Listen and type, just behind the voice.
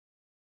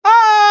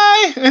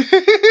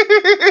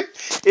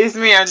It's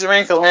me, I'm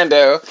Jermaine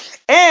Callando,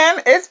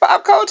 and it's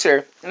pop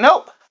culture.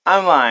 Nope,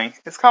 I'm lying.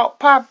 It's called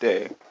Pop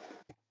Day.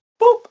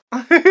 Boop.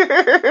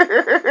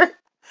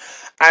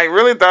 I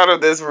really thought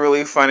of this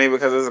really funny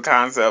because it's a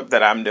concept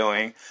that I'm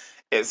doing.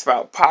 It's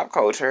about pop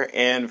culture,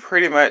 and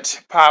pretty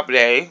much Pop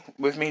Day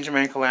with me,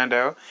 Jermaine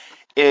Callando,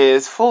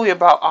 is fully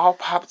about all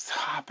pop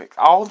topics,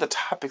 all the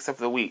topics of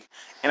the week.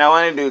 And I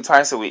want to do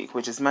twice a week,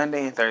 which is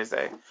Monday and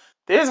Thursday.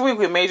 This week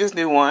we may just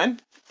do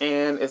one,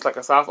 and it's like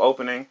a soft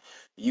opening.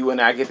 You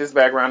and I get this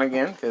background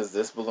again because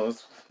this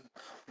balloon's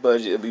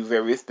budget will be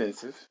very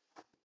expensive.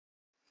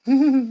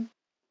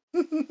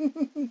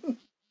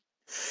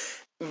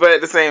 But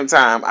at the same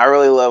time, I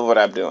really love what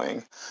I'm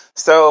doing.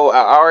 So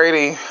let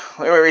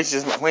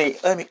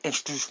me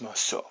introduce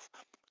myself.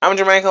 I'm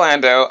Jermaine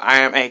Callando. I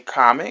am a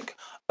comic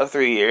of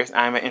 3 years.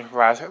 I'm an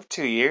improviser of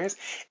 2 years,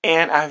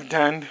 and I've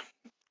done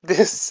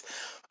this.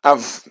 I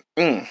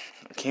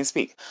can't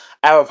speak.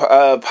 I have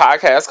a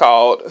podcast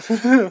called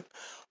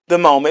The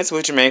Moments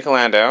with Jermaine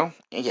Callando.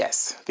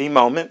 Yes, The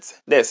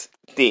Moments. That's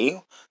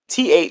the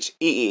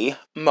THEE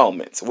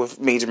Moments with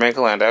me, Jermaine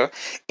Callando.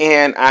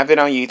 And I've been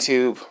on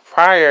YouTube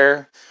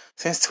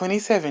since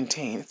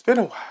 2017. It's been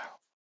a while.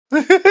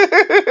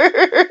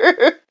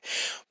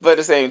 But at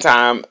the same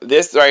time,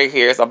 this right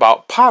here is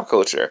about pop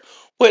culture,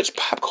 which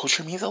pop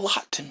culture means a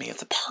lot to me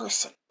as a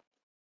person.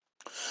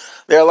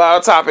 There are a lot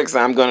of topics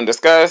I'm going to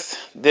discuss.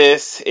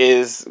 This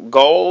is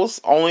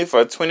goals only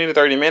for 20 to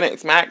 30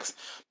 minutes max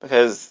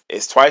because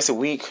it's twice a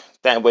week.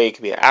 That way it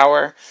could be an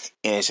hour,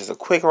 and it's just a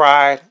quick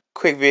ride,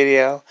 quick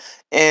video.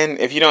 And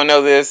if you don't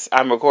know this,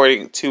 I'm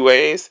recording 2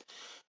 ways.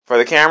 For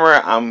the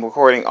camera, I'm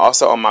recording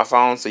also on my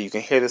phone so you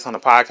can hear this on the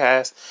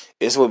podcast.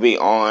 This will be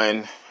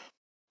on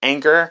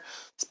Anchor,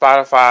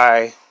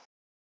 Spotify,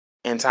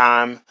 and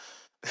Time,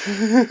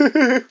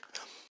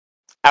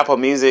 Apple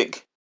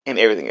Music, and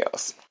everything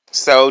else.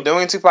 So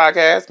doing 2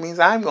 podcasts means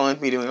I'm going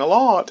to be doing a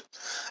lot.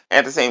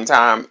 At the same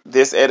time,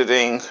 this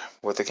editing,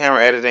 with the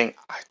camera editing,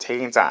 are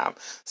taking time.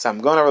 So I'm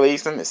going to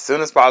release them as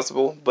soon as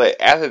possible. But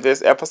after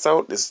this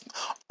episode, this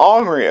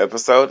ordinary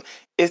episode,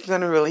 it's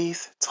going to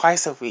release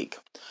twice a week.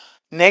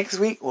 Next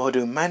week, we'll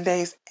do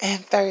Mondays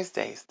and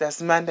Thursdays.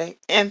 That's Monday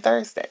and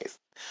Thursdays.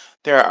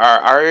 There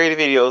are already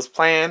videos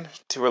planned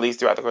to release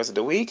throughout the course of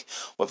the week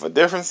with a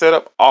different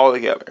setup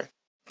altogether.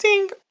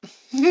 Ting!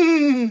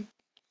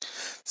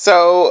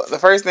 So, the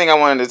first thing I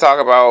wanted to talk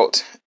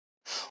about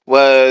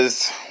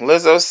was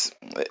Lizzo's.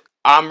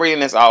 I'm reading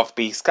this off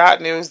B.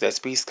 Scott News. That's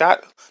B.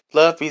 Scott.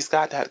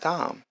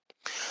 LoveBScott.com.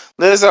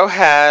 Lizzo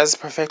has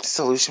perfected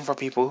solution for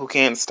people who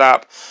can't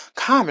stop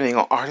commenting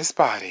on artists'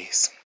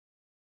 bodies.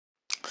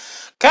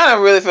 Kind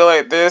of really feel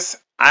like this.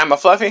 I'm a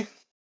fluffy.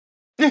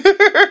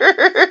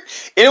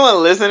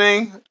 Anyone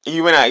listening,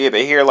 you may not get to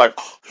hear like,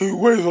 he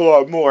weighs a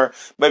lot more.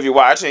 But if you're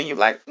watching, you're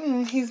like,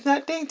 he's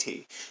not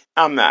dainty.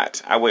 I'm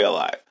not. I weigh a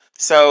lot.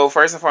 So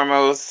first and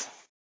foremost,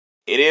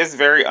 it is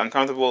very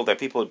uncomfortable that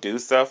people do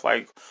stuff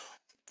like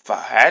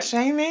fat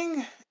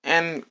shaming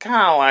and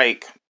kind of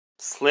like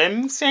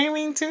slim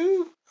shaming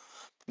too.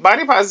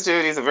 Body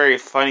positivity is a very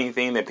funny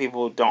thing that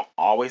people don't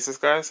always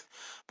discuss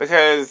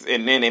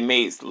and then it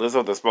makes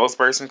Lizzo the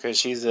spokesperson because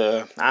she's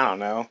a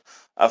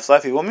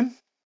fluffy woman.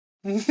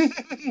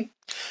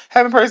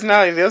 Having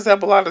personality does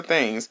help a lot of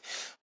things.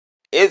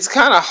 It's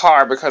kind of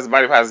hard because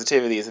body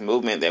positivity is a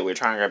movement that we're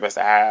trying our best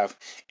to have,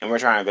 and we're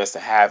trying our best to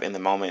have in the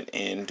moment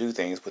and do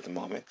things with the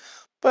moment.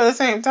 But at the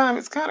same time,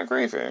 it's kind of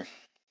crazy.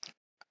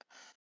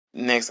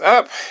 Next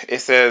up, it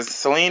says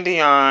Celine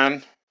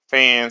Dion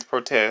fans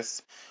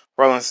protest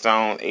Rolling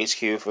Stone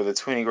HQ for the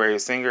 20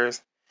 greatest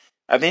singers.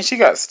 I think she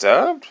got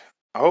stubbed.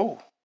 Oh,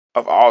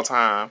 of all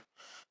time.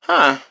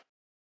 Huh.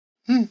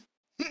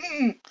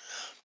 I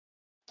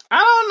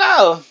don't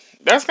know.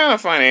 That's kind of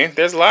funny.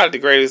 There's a lot of the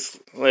greatest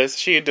lists.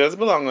 She does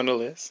belong on the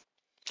list.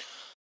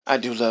 I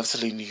do love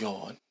Celine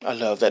Dion. I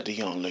love that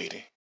Dion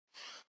lady.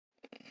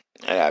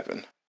 It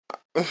happened.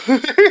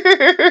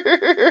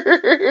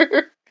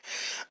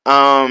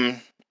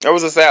 There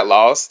was a sad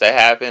loss that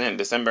happened in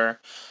December.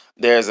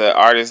 There's an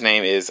artist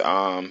name is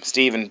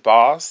Stephen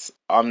Boss,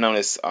 known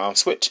as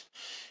Switch.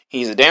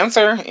 He's a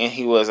dancer, and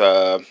he was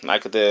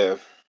like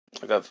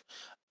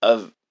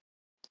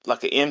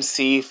an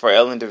MC for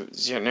Ellen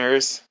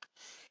DeGeneres.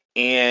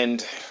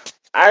 And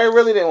I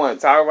really didn't want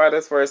to talk about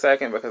this for a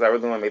second because I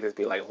really want to make this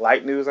be like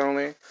light news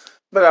only.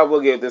 But I will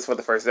give this for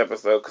the first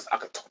episode because I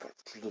could talk about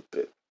it a little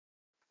bit.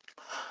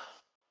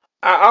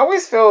 I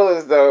always feel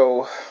as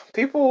though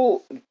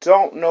people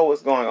don't know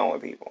what's going on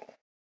with people.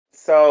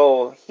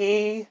 So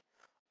he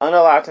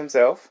unalived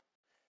himself,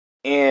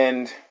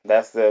 and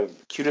that's the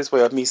cutest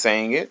way of me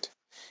saying it.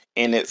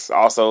 And it's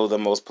also the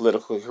most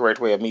politically correct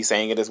way of me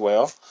saying it as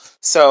well.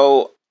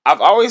 So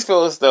I've always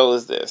felt as though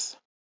is this.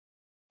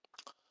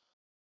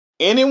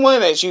 Anyone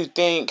that you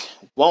think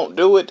won't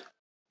do it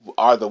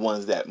are the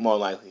ones that more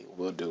likely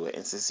will do it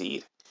and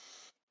succeed.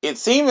 It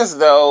seemed as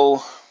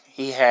though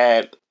he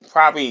had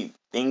probably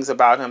things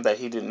about him that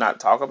he did not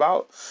talk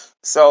about.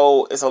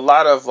 So it's a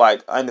lot of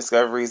like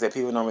undiscoveries that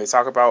people normally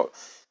talk about.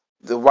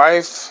 The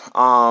wife,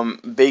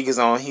 Big is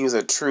on. He was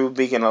a true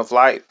beacon of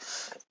light.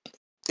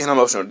 An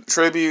emotional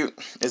tribute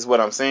is what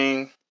I'm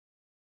saying.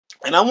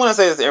 And I want to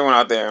say this to everyone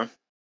out there.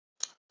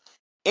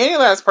 Any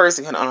last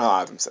person can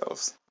unalive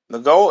themselves. The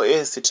goal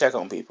is to check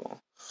on people.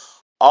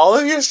 All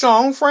of your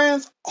strong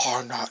friends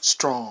are not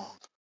strong.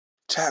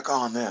 Check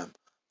on them.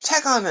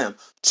 Check on them.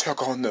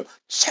 Check on them.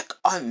 Check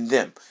on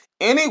them.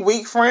 Any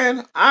weak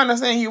friend, I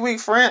understand you weak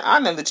friend. I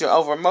know that you're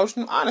over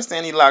emotional. I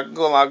understand a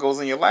lot goes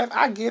in your life.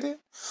 I get it.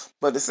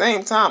 But at the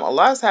same time, a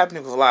lot is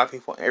happening with a lot of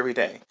people every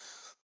day.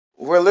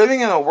 We're living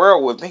in a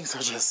world where things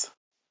are just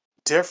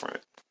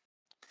different.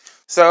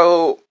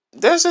 So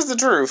that's just the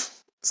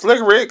truth.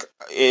 Slick Rick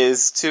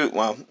is too,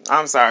 well,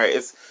 I'm sorry.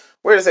 It's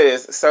weird to say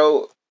this.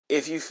 So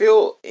if you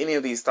feel any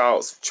of these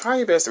thoughts, try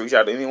your best to reach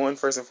out to anyone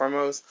first and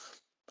foremost.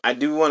 I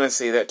do want to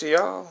say that to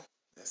y'all.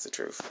 That's the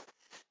truth.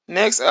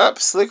 Next up,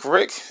 Slick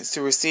Rick is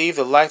to receive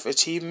the Life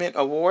Achievement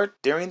Award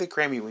during the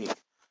Grammy Week.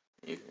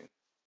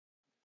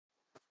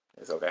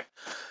 It's okay.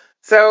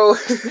 So,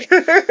 Slick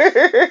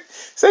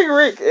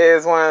Rick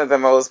is one of the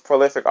most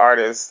prolific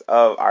artists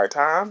of our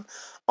time.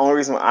 Only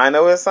reason why I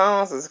know his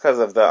songs is because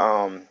of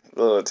the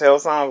little tail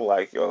song,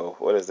 like, yo,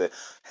 what is it?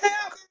 Hey,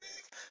 Uncle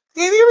Rick,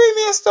 can you read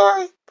me a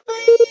story,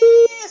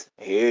 please?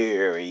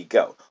 Here we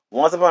go.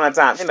 Once Upon a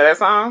Time. You know that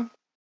song?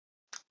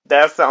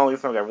 That's the only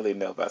song I really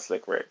know about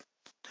Slick Rick,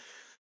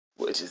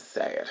 which is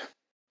sad.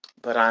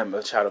 But I'm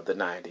a child of the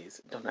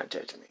 90s. Do not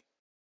judge me.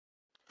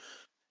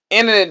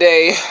 End of the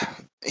day,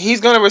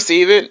 he's going to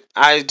receive it.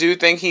 I do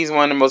think he's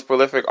one of the most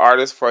prolific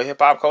artists for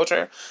hip-hop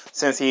culture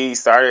since he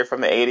started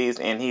from the 80s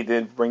and he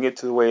did bring it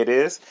to the way it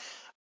is.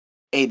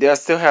 He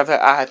does still have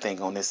that eye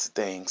thing on this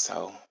thing,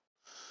 so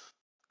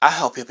I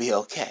hope he'll be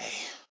okay.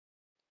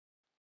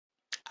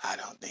 I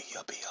don't think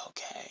he'll be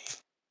okay.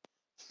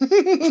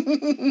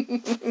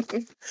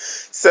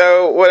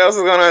 So, what else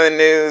is going on in the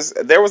news?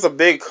 There was a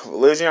big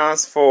collision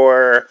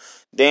for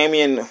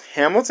Damian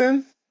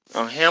Hamilton.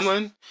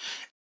 Hamlin.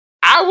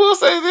 I will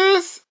say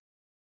this.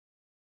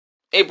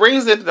 It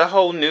brings into the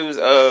whole news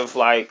of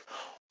like,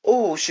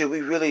 oh, should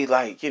we really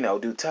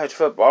do touch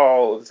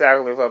football,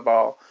 tackling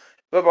football?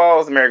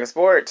 Football is American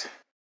sport.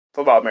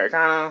 Football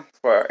Americana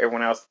for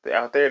everyone else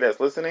out there that's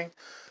listening.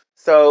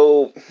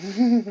 So,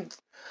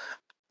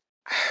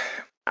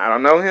 I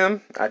don't know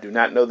him. I do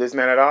not know this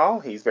man at all.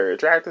 He's very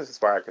attractive, as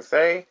far as I can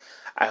say.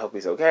 I hope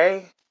he's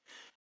okay.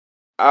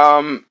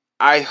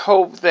 I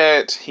hope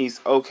that he's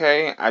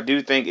okay. I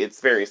do think it's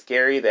very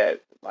scary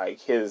that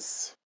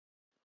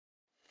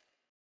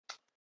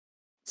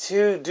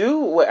to do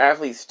what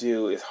athletes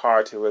do is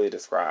hard to really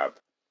describe.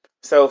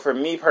 So for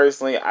me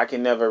personally, I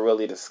can never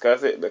really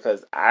discuss it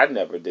because I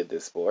never did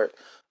this sport.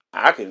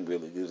 I couldn't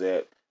really do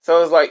that.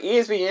 So it's like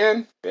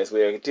ESPN, best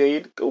way I can tell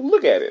you, go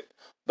look at it.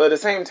 But at the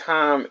same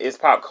time, it's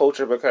pop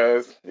culture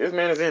because this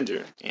man is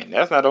injured, and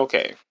that's not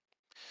okay.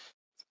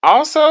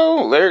 Also,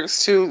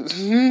 lyrics to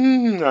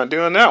not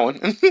doing that one.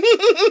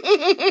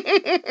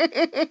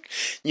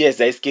 Yes,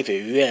 they skip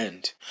it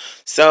end.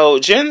 So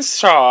Jen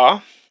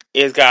Shaw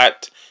is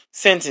got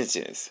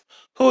sentences.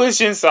 Who is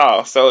Jen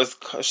Shaw? So it's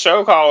a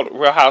show called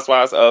Real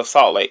Housewives of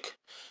Salt Lake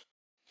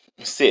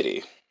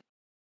City.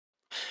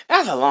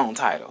 That's a long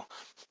title.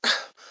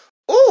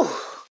 Ooh,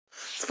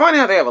 it's funny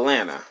how they have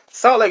Atlanta,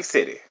 Salt Lake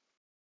City.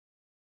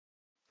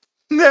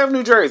 They have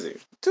New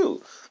Jersey,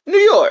 2. New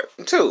York,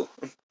 2.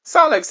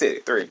 Salt Lake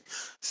City, 3.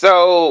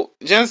 So,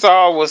 Jen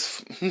Shaw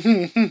was,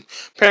 apparently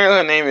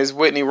her name is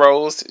Whitney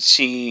Rose.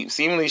 She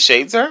seemingly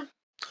shades her.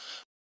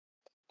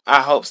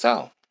 I hope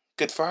so.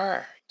 Good for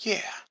her.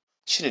 Yeah.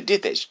 Should have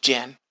did that,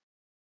 Jen.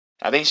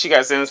 I think she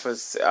got sentenced for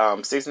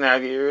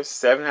 6.5 years,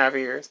 7.5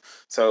 years.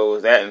 So,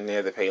 that and they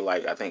had to pay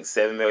I think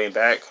 $7 million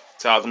back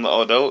to all them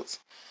little adults.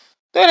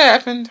 That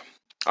happened.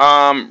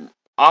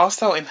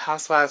 Also in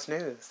Housewives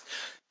news,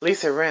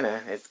 Lisa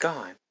Rinna is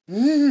gone.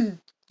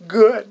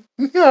 Good.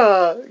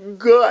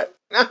 Good.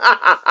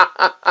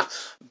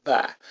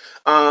 Bye.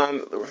 I'm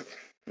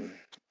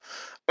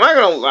not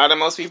gonna lie to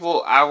most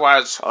people. I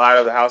watched a lot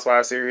of the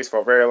Housewives series for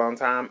a very long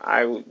time.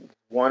 I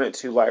wanted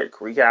to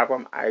recap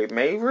them. I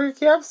may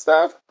recap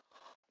stuff.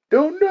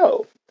 Don't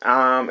know.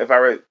 If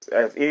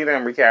anything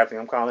I'm recapping,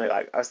 I'm calling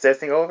it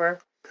assessing over.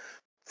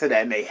 So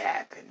that may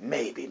happen.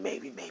 Maybe.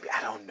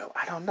 I don't know.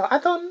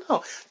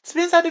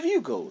 Depends how the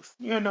view goes.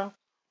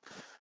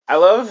 I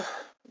love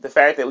the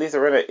fact that Lisa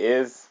Rinna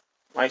is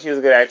she was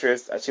a good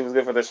actress. She was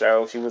good for the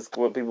show. She was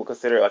what people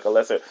consider a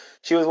lesser.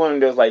 She was one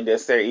of those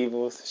necessary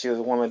evils. She was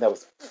a woman that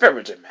was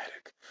very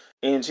dramatic,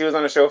 and she was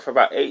on the show for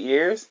about 8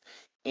 years.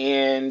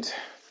 And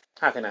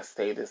how can I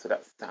say this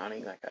without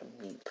sounding like a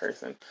mean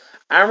person?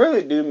 I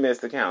really do miss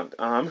the Count.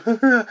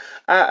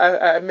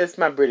 I miss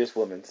my British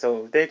woman.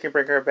 So if they can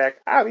bring her back,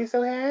 I'll be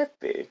so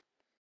happy.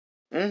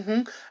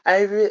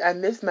 I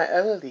miss my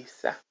other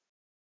Lisa.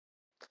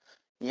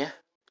 Yeah,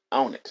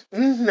 own it.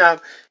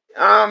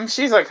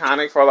 She's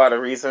iconic for a lot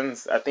of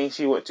reasons. I think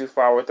she went too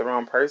far with the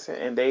wrong person,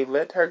 and they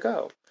let her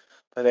go.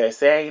 But they're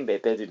saying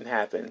that didn't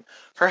happen.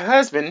 Her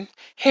husband,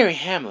 Harry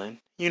Hamlin,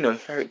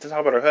 to talk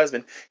about her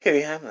husband,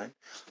 Harry Hamlin.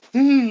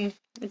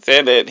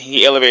 Said that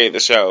he elevated the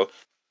show.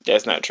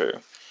 That's not true.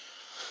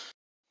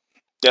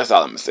 That's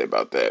all I'm gonna say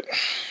about that.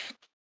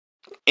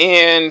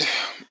 And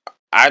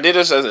I did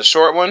this as a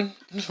short one.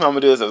 I'm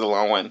gonna do this as a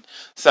long one.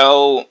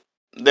 So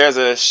there's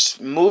a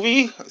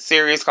movie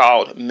series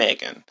called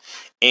Megan,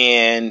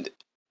 and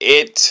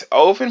it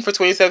opened for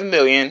 27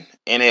 million,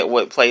 and it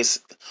would place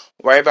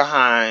right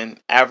behind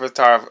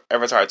Avatar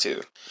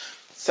 2.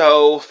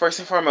 So first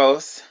and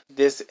foremost,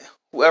 the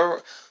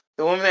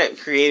woman that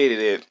created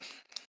it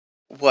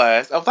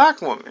was a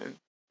black woman.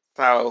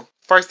 So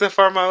first and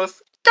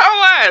foremost, go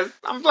us!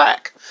 I'm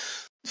black.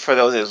 For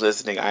those that's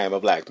listening, I am a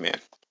black man.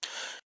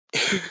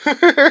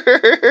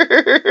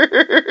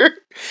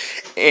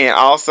 And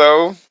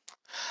also,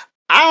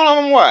 I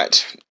don't know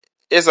what.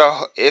 It's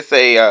a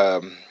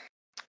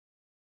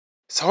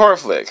horror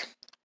flick,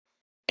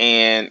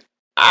 and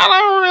I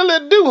don't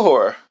really do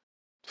horror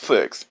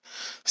flicks.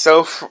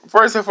 So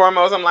first and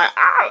foremost, I'm like,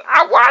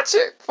 I watch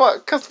it for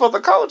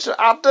the culture.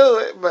 I'll do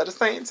it, but at the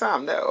same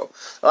time, no.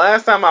 The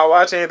last time I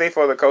watched anything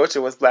for the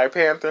culture was Black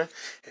Panther,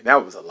 and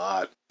that was a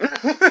lot.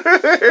 Black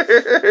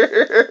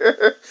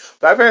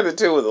Panther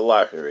 2 was a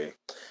lot for me.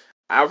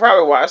 I'll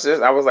probably watch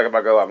this. I was like, if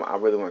I go, I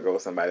really want to go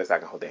with somebody so I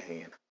can hold their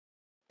hand.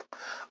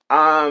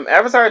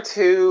 Avatar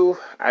 2,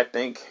 I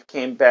think,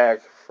 came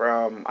back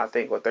from,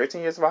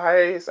 13 years of a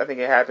hiatus. I think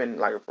it happened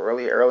like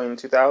early in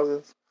the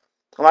 2000s.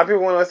 A lot of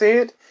people want to see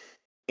it,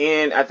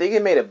 and I think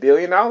it made $1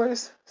 billion.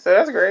 So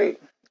that's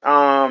great.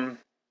 What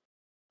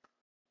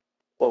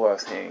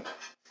was I saying?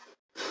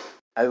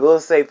 I will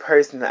say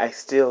personally, I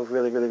still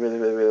really, really, really,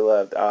 really, really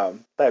loved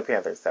Black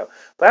Panther. So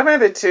Black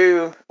Panther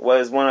 2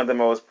 was one of the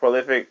most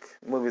prolific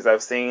movies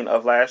I've seen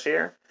of last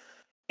year.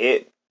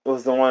 It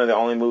was one of the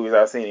only movies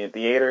I've seen in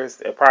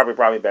theaters. It probably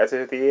brought me back to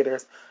the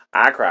theaters.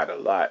 I cried a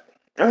lot.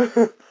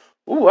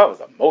 Ooh, I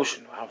was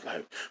emotional. I was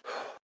like,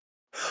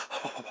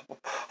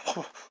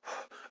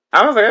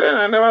 I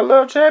didn't know I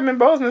love Chadwick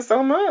Boseman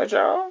so much,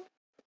 y'all.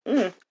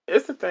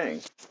 It's the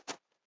thing.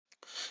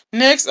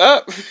 Next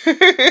up,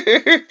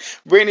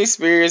 Britney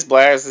Spears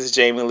blasts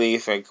Jamie Lee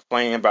for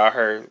complaining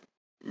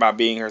about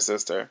being her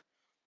sister.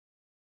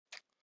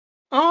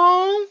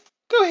 Oh,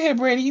 go ahead,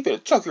 Britney. You better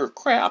talk your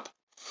crap.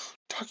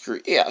 Talk your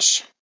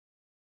ish.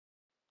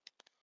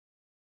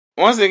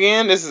 Once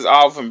again, this is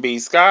all from B.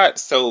 Scott,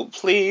 so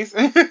please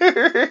know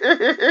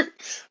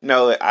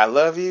that I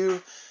love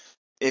you.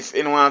 If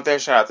anyone out there,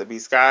 shout out to B.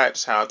 Scott.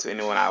 Shout out to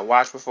anyone I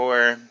watched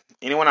before.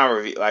 Anyone I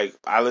review,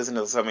 I listen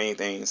to so many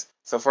things.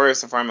 So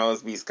first and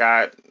foremost,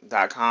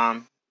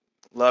 bscott.com.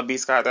 Love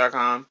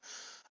bscott.com.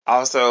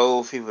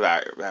 Also, people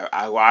that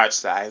I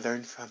watch that I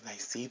learn from, I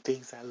see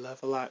things I love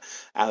a lot.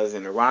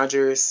 Alexander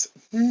Rogers,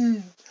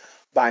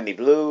 Bonnie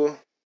Blue,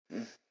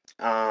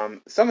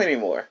 so many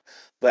more.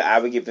 But I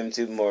would give them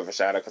two more of a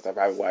shout out because I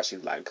probably watch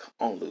you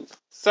on loop.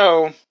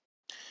 So,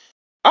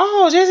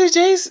 Jessie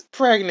J's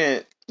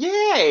pregnant.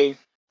 Yay!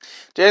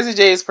 Jessie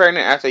J is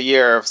pregnant after a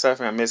year of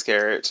suffering a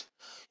miscarriage.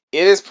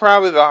 It is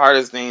probably the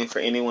hardest thing for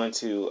anyone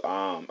to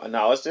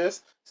acknowledge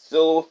this.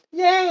 So,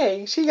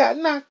 yay! She got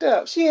knocked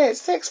up. She had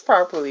sex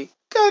properly.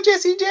 Go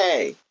Jessie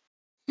J!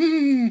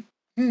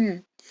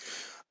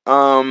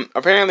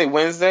 Apparently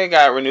Wednesday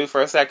got renewed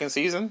for a second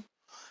season.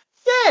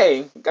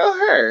 Yay! Go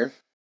her!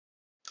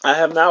 I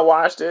have not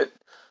watched it.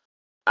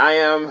 I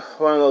am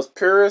one of those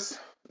purists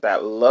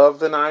that love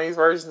the 90s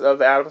versions of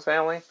the Addams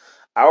Family.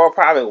 I will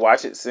probably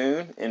watch it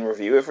soon and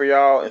review it for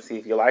y'all and see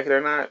if you like it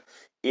or not.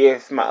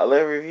 If my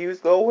other reviews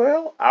go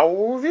well, I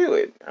will review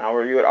it. I'll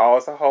review it all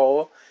as a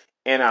whole,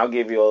 and I'll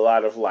give you a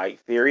lot of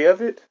theory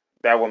of it.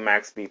 That will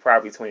max be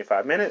probably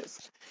 25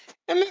 minutes.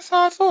 And that's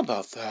how I feel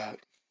about that.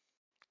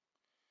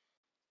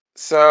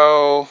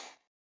 So,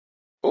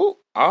 well,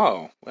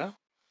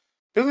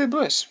 Billy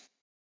Bush.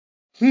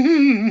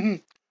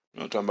 I'm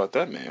talking about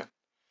that man.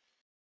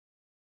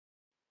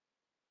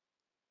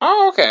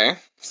 Oh, okay.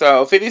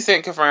 So 50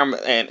 Cent confirmed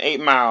an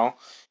 8 Mile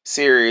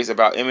series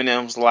about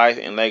Eminem's life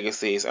and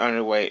legacy is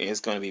underway and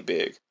it's going to be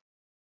big.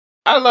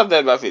 I love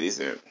that about 50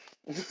 Cent.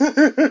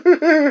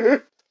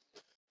 50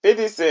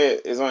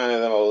 Cent is one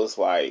of the most,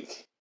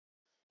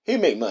 he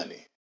make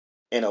money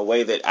in a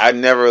way that I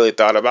never really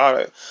thought about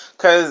it.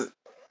 Because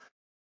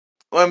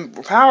when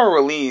Power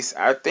released,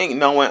 I think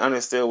no one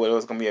understood what it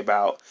was going to be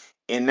about.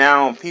 And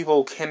now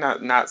people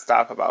cannot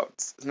non-stop about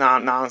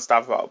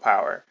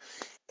Power.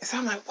 So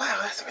I'm like, wow,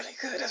 that's really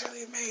good. That's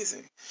really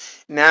amazing.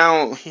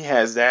 Now he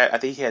has that. I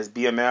think he has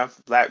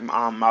BMF, Black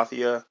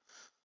Mafia.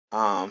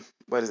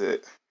 What is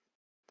it?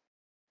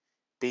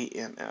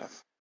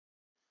 BMF.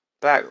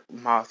 Black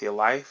Mafia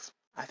Life.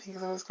 I think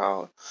that's what it's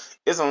called.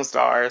 It's on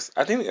Stars.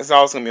 I think it's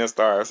also going to be on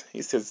Stars.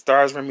 He said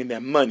Stars bring me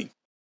that money.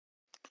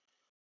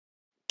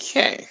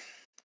 Okay.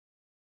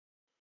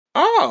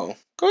 Oh,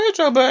 go ahead,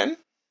 Joe Button.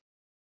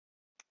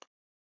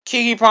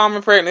 Keke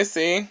Palmer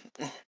pregnancy.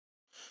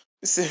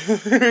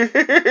 Says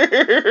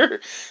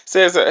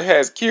it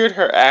has cured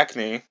her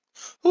acne.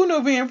 Who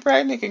knew being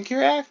pregnant can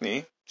cure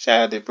acne?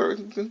 Shout out to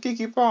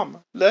Keke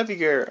Palmer. Love you,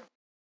 girl.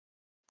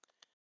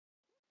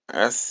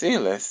 Let's see,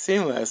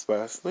 last but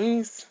not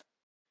least.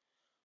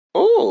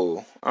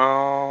 Ooh,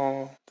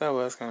 oh, that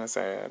was kind of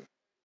sad.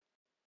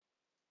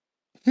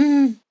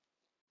 Alright,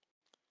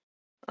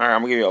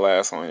 I'm gonna give you a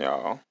last one,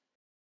 y'all.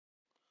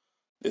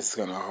 This is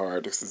kind of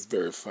hard. This is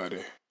very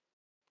funny.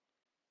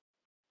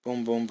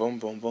 Boom, boom, boom,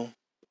 boom, boom.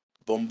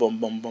 Boom, boom,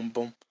 boom, boom,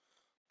 boom.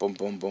 Boom,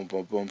 boom, boom,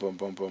 boom, boom, boom,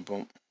 boom, boom,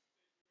 boom.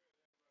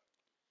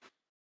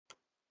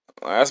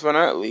 Last but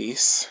not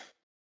least,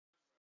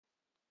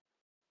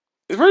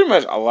 it's pretty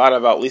much a lot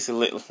about Lisa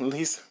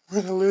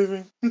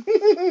living.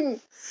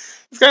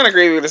 It's kind of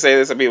creepy to say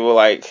this to people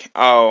like,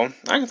 oh,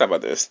 I can talk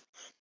about this.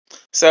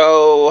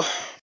 So,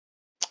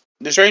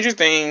 the Stranger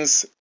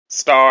Things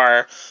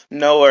star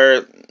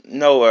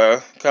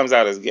Noah comes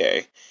out as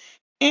gay.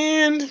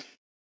 And,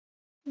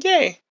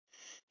 yay.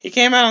 He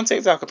came out on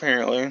TikTok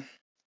apparently.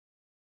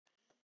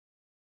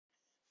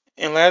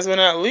 And last but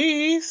not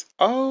least,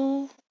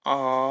 okay,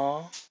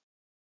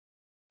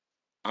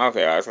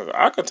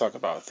 I could talk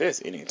about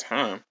this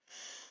anytime.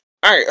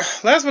 Alright,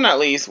 last but not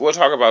least, we'll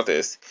talk about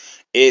this.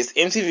 Is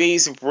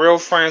MTV's Real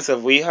Friends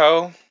of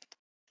WeHo.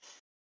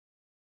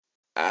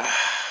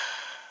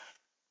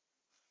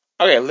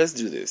 Okay, let's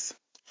do this.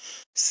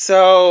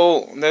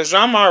 So, there's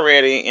drama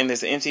already in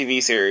this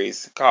MTV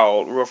series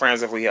called Real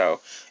Friends of WeHo.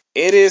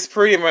 It is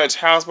pretty much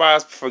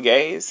Housewives for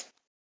gays.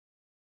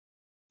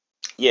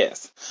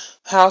 Yes,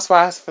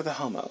 Housewives for the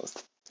homos.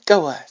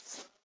 Go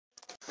us.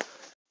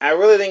 I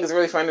really think it's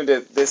really funny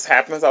that this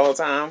happens all the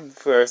time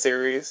for a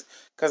series.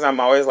 Because I'm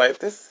always like,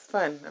 this is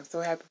fun. I'm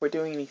so happy we're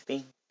doing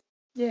anything.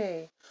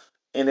 Yay.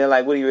 And they're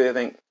like, what do you really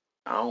think?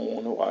 I don't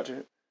want to watch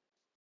it.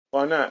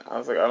 Why not? I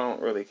was like, I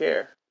don't really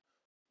care.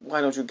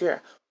 Why don't you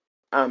care?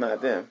 I'm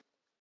not them.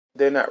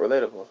 They're not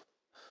relatable.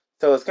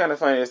 So it's kind of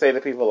funny to say to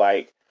people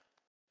like,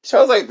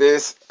 shows like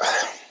this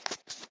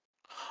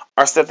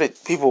are stuff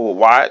that people will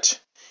watch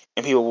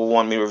and people will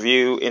want me to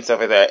review and stuff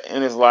like that.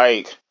 And it's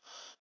like,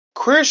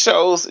 queer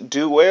shows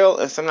do well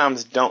and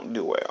sometimes don't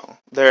do well.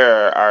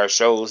 There are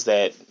shows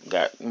that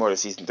got more than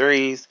season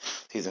 3s,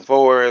 season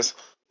 4s.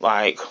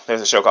 Like,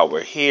 there's a show called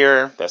We're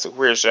Here. That's a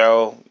queer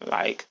show.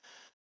 Like,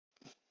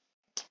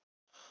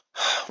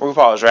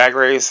 RuPaul's Drag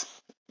Race.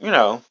 You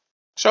know,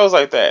 shows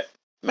like that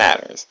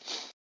matters.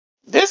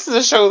 This is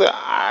a show that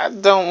I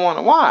don't want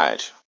to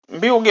watch.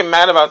 People get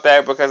mad about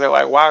that because they're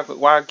like,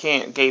 why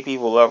can't gay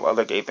people love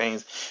other gay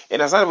things? And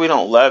it's not that we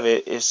don't love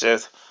it. It's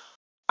just,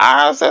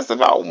 I'm obsessed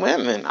about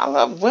women. I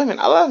love women.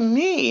 I love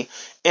me.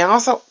 And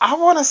also, I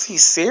want to see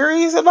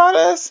series about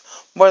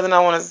us more than I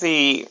want to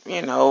see,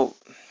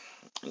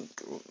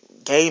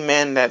 gay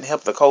men that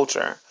help the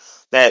culture.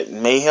 That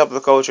may help the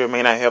culture,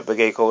 may not help the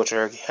gay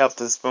culture, help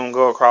the spoon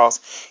go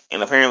across.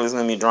 And apparently there's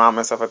going to be drama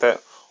and stuff like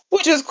that.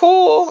 Which is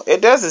cool. It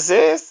does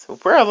exist.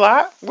 We're a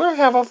lot. We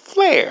have a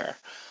flair.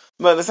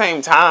 But at the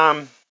same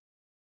time,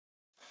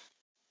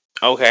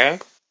 okay.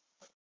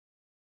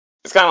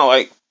 It's kind of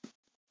like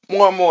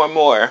more and more and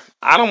more.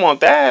 I don't want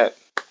that.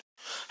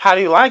 How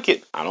do you like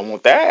it? I don't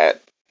want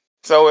that.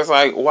 So it's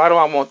like, why do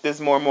I want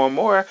this more and more and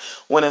more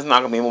when it's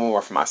not going to be more and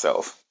more for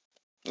myself?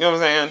 You know what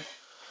I'm saying?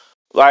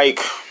 Like,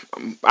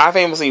 I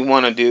famously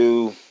want to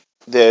do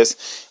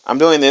this. I'm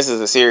doing this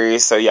as a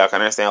series so y'all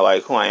can understand,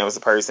 like, who I am as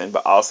a person,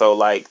 but also,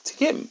 like, to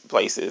get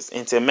places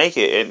and to make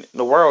it in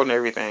the world and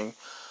everything.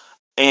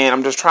 And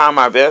I'm just trying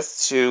my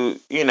best to,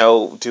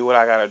 do what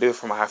I got to do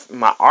for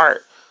my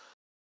art.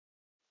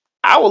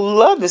 I would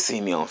love to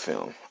see me on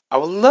film. I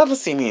would love to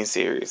see me in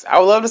series. I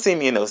would love to see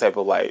me in those type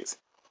of lights.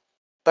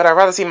 But I'd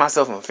rather see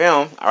myself in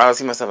film. I'd rather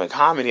see myself in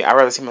comedy. I'd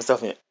rather see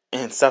myself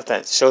in stuff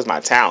that shows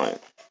my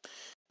talent.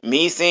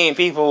 Me seeing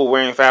people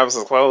wearing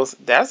fabulous clothes,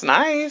 that's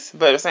nice.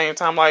 But at the same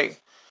time, like,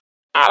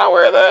 I don't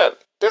wear that.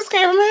 This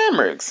came from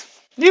Hammocks.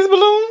 These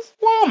balloons,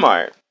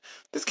 Walmart.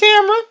 This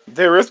camera,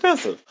 very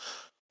expensive.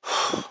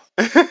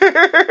 But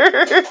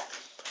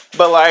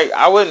like,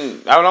 I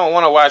don't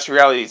want to watch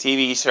reality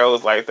TV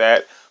shows like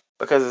that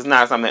because it's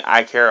not something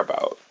I care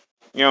about.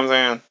 You know what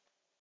I'm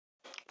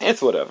saying?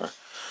 It's whatever.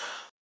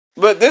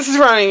 But this is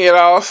running it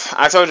off.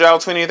 I told y'all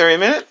 20 to 30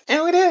 minutes,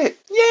 and we did it.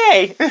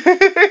 Yay!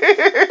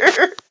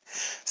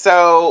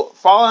 So,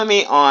 follow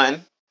me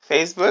on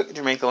Facebook,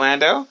 Jermaine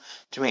Callando,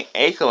 Jermaine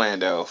A.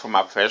 Callando for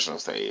my professional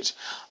stage.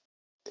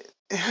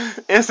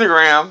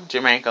 Instagram,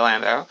 Jermaine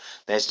Callando.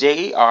 That's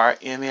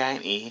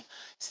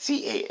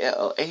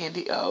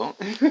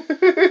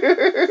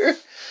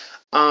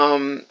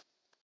JermaineCallando.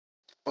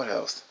 What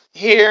else?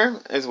 Here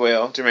as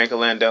well, Jermaine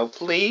Callando.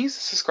 Please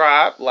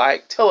subscribe,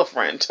 like, tell a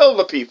friend, tell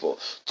the people,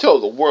 tell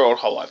the world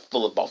how I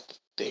feel about the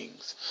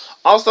things.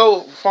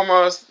 Also,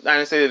 foremost, I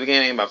didn't say at the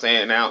beginning, but I'm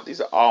saying it now.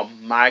 These are all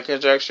my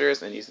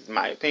conjectures and these are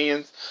my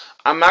opinions.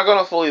 I'm not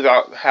gonna fully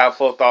have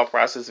full thought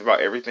process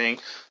about everything.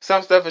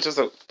 Some stuff is just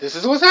this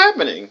is what's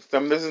happening.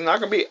 This is not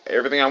gonna be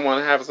everything I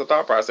want to have as a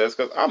thought process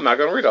because I'm not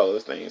gonna read all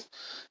those things.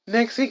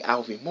 Next week I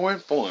will be more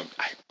informed.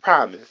 I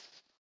promise.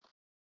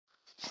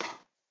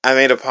 I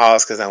made a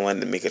pause because I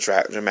wanted to make a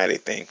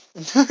dramatic thing.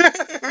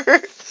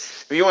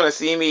 If you want to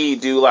see me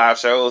do live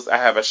shows, I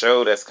have a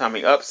show that's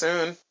coming up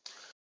soon.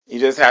 You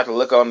just have to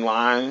look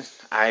online.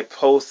 I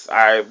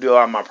do a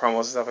lot of my promos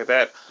and stuff like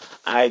that.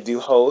 I do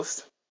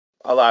host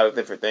a lot of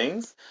different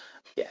things.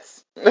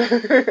 Yes.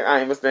 I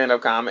am a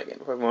stand-up comic,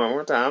 and for one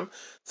more time.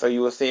 So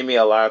you will see me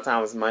a lot of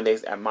times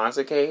Mondays at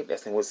Monster Cave.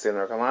 That's in Winston,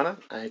 North Carolina.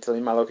 I ain't telling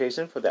you my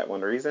location for that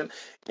one reason.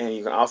 And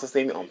you can also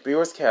see me on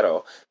Brewer's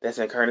Kettle. That's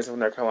in Curtis,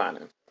 North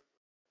Carolina.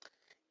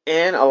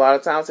 And a lot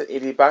of times at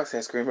Indie Box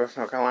at Greenbrook,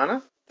 North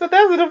Carolina. So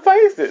those are the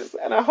places.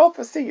 And I hope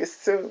to see you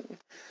soon.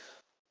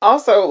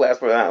 Also,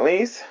 last but not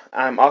least,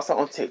 I'm also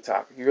on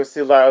TikTok. You're going to see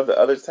a lot of the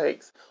other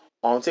takes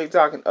on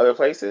TikTok and other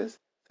places.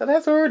 So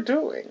that's what we're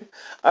doing.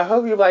 I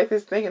hope you like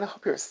this thing and I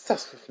hope you're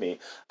obsessed with me.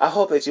 I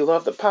hope that you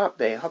love the pop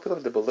day. I hope you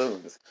love the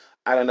balloons.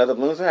 I don't know the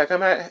balloons will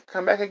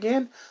come back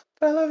again,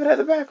 but I love it at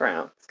the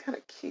background. It's kind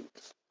of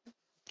cute.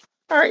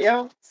 Alright,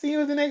 y'all. See you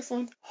in the next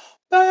one.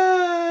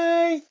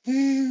 Bye.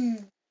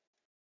 Trying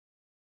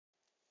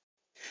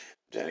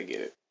to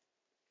get it.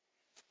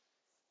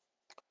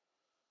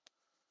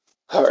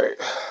 Alright.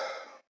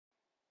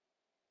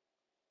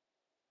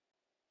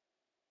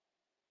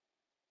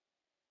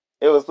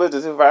 It was split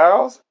to two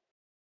files.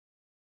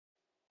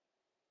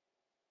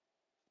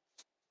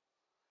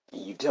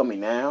 You tell me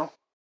now.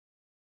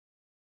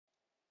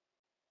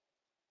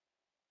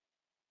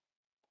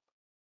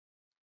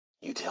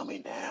 You tell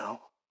me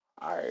now.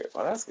 Alright,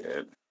 well, that's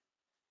good.